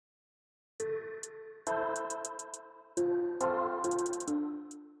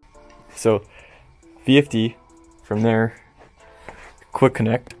So VFD, from there, quick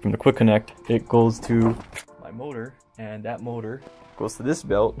connect. From the quick connect, it goes to my motor, and that motor goes to this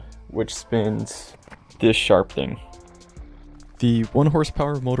belt, which spins this sharp thing. The 1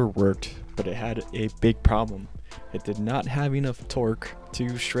 horsepower motor worked, but it had a big problem. It did not have enough torque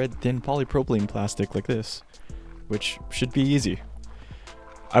to shred thin polypropylene plastic like this, which should be easy.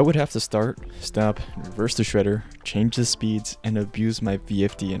 I would have to start, stop, reverse the shredder, change the speeds, and abuse my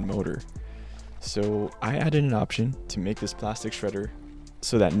VFD and motor. So I added an option to make this plastic shredder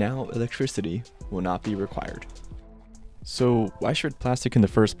so that now electricity will not be required. So why shred plastic in the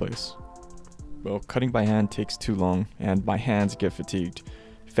first place? Well, cutting by hand takes too long, and my hands get fatigued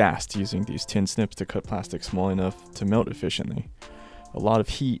fast using these tin snips to cut plastic small enough to melt efficiently. A lot of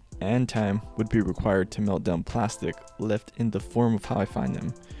heat and time would be required to melt down plastic left in the form of how I find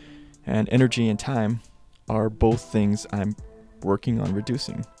them, and energy and time are both things I'm working on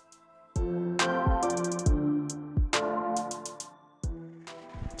reducing.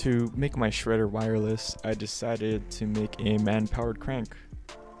 To make my shredder wireless, I decided to make a man-powered crank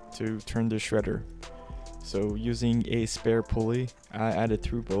to turn the shredder. So using a spare pulley, I added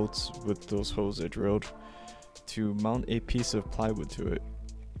through bolts with those holes I drilled to mount a piece of plywood to it.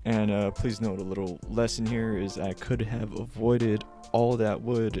 And please note, a little lesson here is I could have avoided all that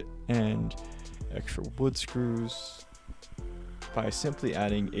wood and extra wood screws by simply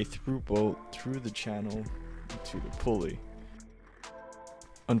adding a through bolt through the channel to the pulley.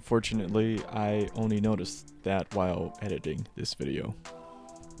 Unfortunately, I only noticed that while editing this video.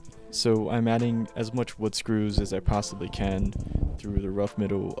 So I'm adding as much wood screws as I possibly can through the rough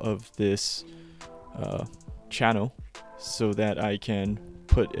middle of this channel so that I can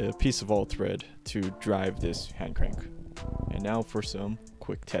put a piece of all thread to drive this hand crank. And now for some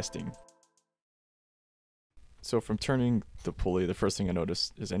quick testing. So from turning the pulley, the first thing I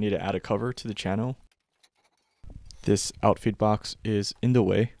noticed is I need to add a cover to the channel. This outfeed box is in the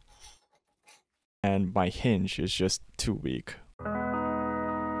way, and my hinge is just too weak.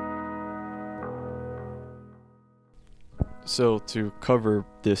 So to cover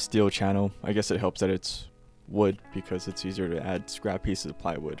this steel channel, I guess it helps that it's wood because it's easier to add scrap pieces of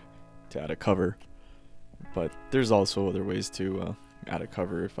plywood to add a cover. But there's also other ways to add a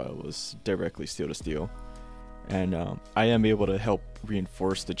cover if I was directly steel to steel. And I am able to help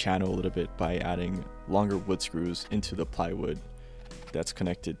reinforce the channel a little bit by adding longer wood screws into the plywood that's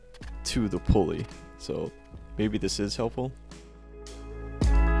connected to the pulley. So maybe this is helpful.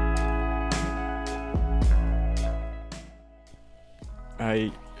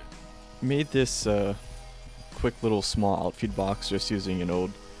 I made this quick little small outfeed box just using an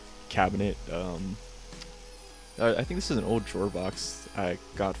old cabinet. I think this is an old drawer box I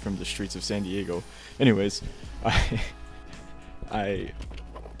got from the streets of San Diego. Anyways, I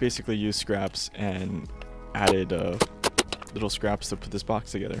basically used scraps and added little scraps to put this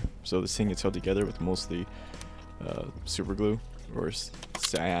box together. So this thing is held together with mostly super glue or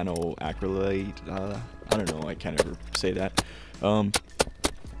cyanoacrylate. I don't know, I can't ever say that.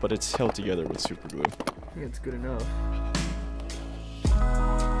 But it's held together with super glue. I think it's good enough.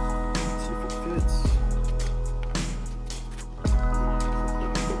 Let's see if it fits.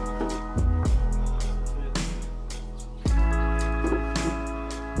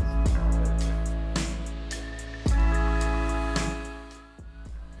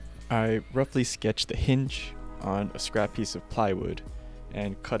 I roughly sketched the hinge on a scrap piece of plywood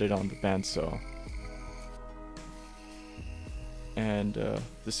and cut it on the bandsaw. And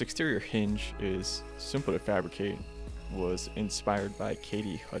this exterior hinge is simple to fabricate, was inspired by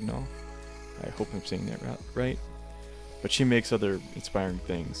Katie Hudnall. I hope I'm saying that right. But she makes other inspiring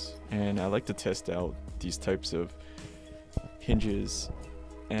things, and I like to test out these types of hinges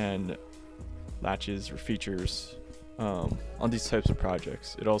and latches or features on these types of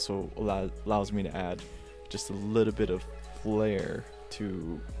projects. It also allows me to add just a little bit of flair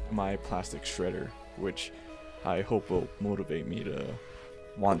to my plastic shredder, which I hope will motivate me to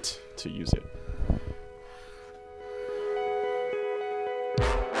want to use it.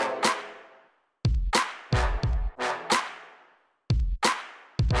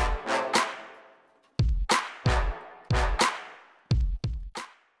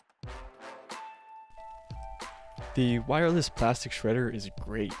 The wireless plastic shredder is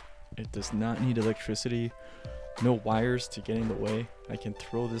great. It does not need electricity, no wires to get in the way. I can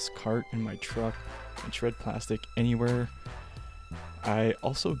throw this cart in my truck and shred plastic anywhere. I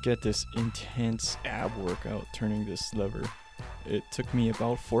also get this intense ab workout turning this lever. It took me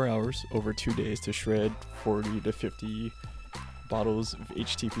about 4 hours over 2 days to shred 40 to 50 bottles of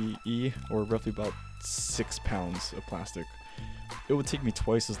HTPE, or roughly about 6 pounds of plastic. it would take me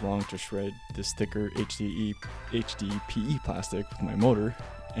twice as long to shred this thicker HDPE plastic with my motor,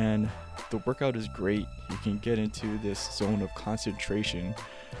 and the workout is great. You can get into this zone of concentration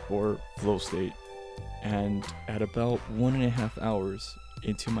or flow state, and at about 1.5 hours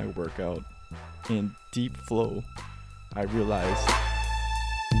into my workout in deep flow, I realized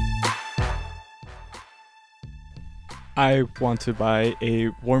I want to buy a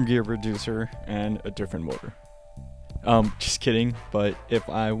warm gear reducer and a different motor. Just kidding, but if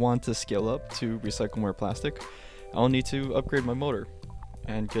I want to scale up to recycle more plastic, I'll need to upgrade my motor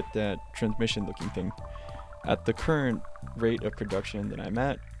and get that transmission looking thing. At the current rate of production that I'm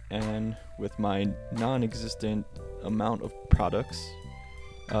at, and with my non-existent amount of products,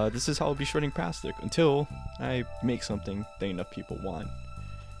 this is how I'll be shredding plastic until I make something that enough people want.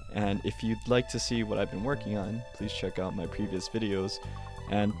 And if you'd like to see what I've been working on, please check out my previous videos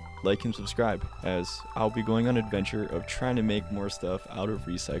and like and subscribe, as I'll be going on an adventure of trying to make more stuff out of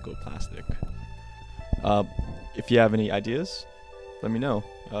recycled plastic. If you have any ideas, let me know.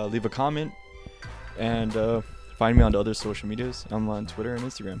 Leave a comment, and find me on the other social medias. I'm on Twitter and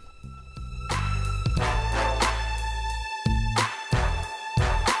Instagram.